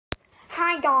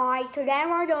Hi guys, today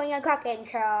we're doing a cooking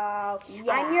show.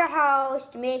 Yeah. I'm your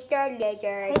host, Mr.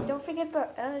 Lizard. Hey, don't forget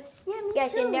about us. Yeah, me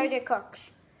Yes, too. and they're the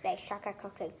cooks. They suck at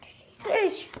cooking.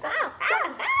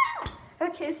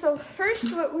 Okay, so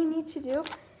first what we need to do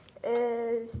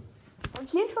is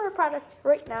get into our product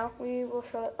right now. We will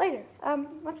show it later.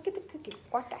 Let's get to cooking.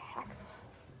 What the heck?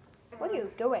 What are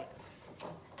you doing?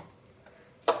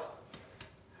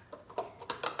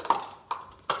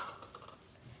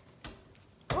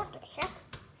 What the heck?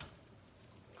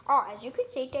 Oh, as you can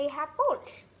see, they have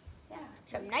bowls. Yeah.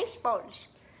 Some nice bowls.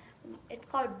 It's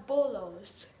called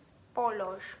bolos.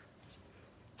 Bolos.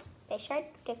 They said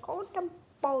they called them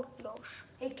bolos.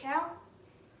 Hey, Cal.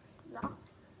 No.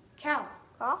 Cal.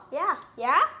 Oh, yeah.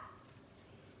 Yeah?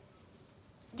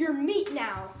 Your meat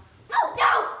now.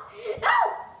 No!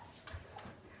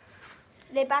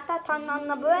 They about to turn on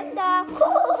the blender.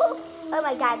 Oh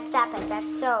my God, stop it.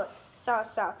 That's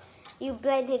so. You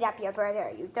blended up your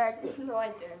brother, you dirty. No, I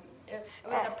didn't. It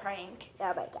was a prank.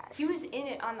 Oh my gosh. He was in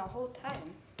it on the whole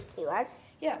time. He was?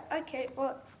 Yeah, okay.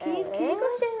 Well, can you go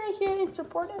stand right here and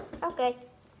support us? Okay.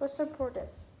 Let's support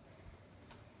us.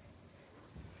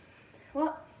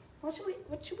 Well, what should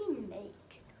we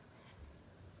make?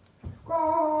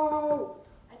 Go!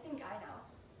 I think I know.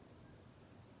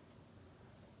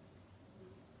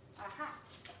 Aha.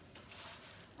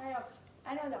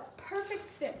 I know the perfect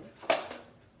thing.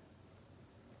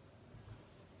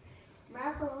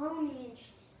 Macaroni.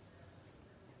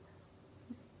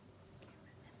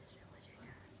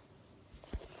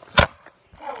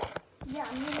 Yeah,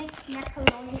 I'm gonna make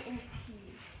macaroni and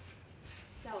cheese.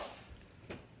 So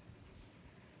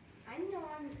I know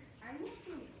I'm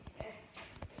making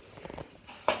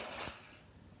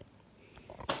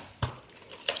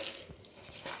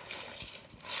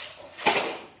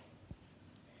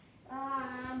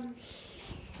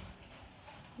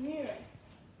here.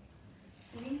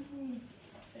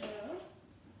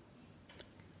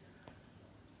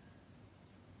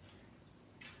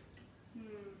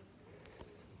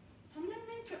 I'm not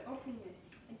meant to open it.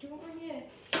 I don't want you.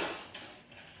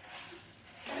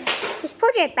 Just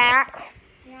put it back.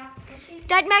 Yeah. Okay.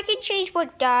 That mac and cheese,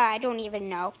 what? I don't even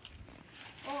know.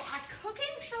 Well, our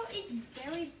cooking show is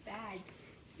very bad.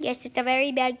 Yes, it's a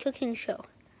very bad cooking show.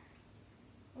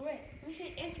 Wait, we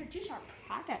should introduce our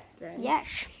product then. Yes.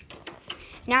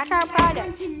 Not our You guys product.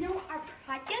 want to know our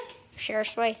product?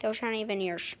 Seriously, those aren't even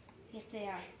yours. Yes, they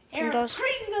are. And They're those-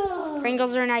 Pringles.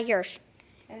 Pringles are not yours.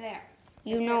 And there.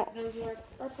 You know. Those are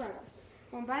our Pringles.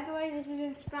 Well, by the way, this is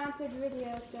a sponsored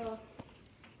video, so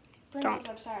Pringles, Don't.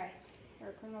 I'm sorry.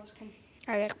 Or Pringles can.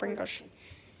 I like Pringles.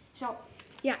 So,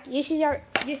 yeah, this is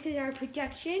our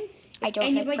projection. I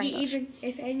don't like Pringles.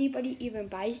 If anybody even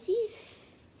buys these.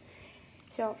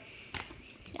 So,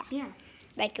 yeah.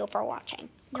 Thank you for watching.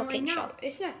 No, Cooking I know. show.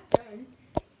 It's not done.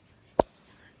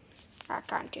 I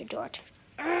can't do it.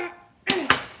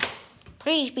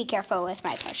 Please be careful with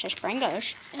my precious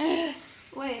Pringles.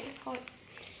 Wait, hold.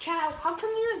 Cal, how come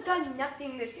you have done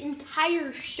nothing this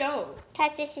entire show?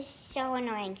 Because this is so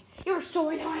annoying. You're so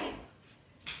annoying.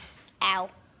 Ow.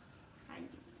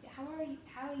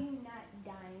 How are you not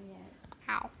dying yet?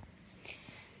 Ow.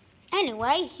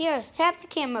 Anyway, here, have the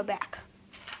camera back.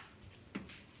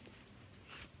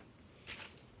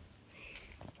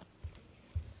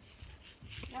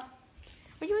 No.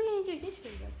 What are we going to do this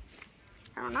video?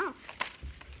 I don't know.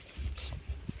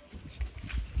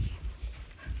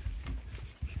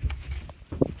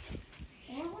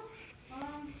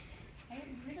 I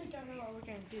really don't know what we're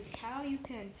going to do. Cal, you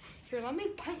can. Here, let me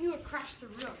punt you across the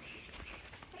room.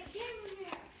 Hey,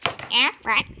 Cameron, Yeah,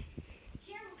 right.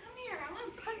 Cameron, come here. I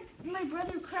want to punt my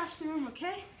brother across the room,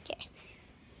 okay? Okay.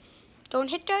 Don't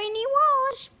hit any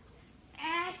walls.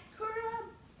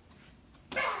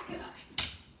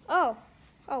 Oh.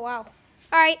 Oh, wow.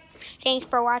 All right. Thanks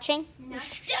for watching. Not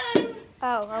done.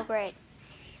 Oh, great.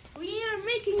 We are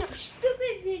making a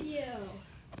stupid video.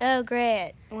 Oh,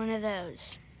 great. One of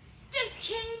those. Just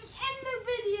kidding. End the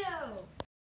video.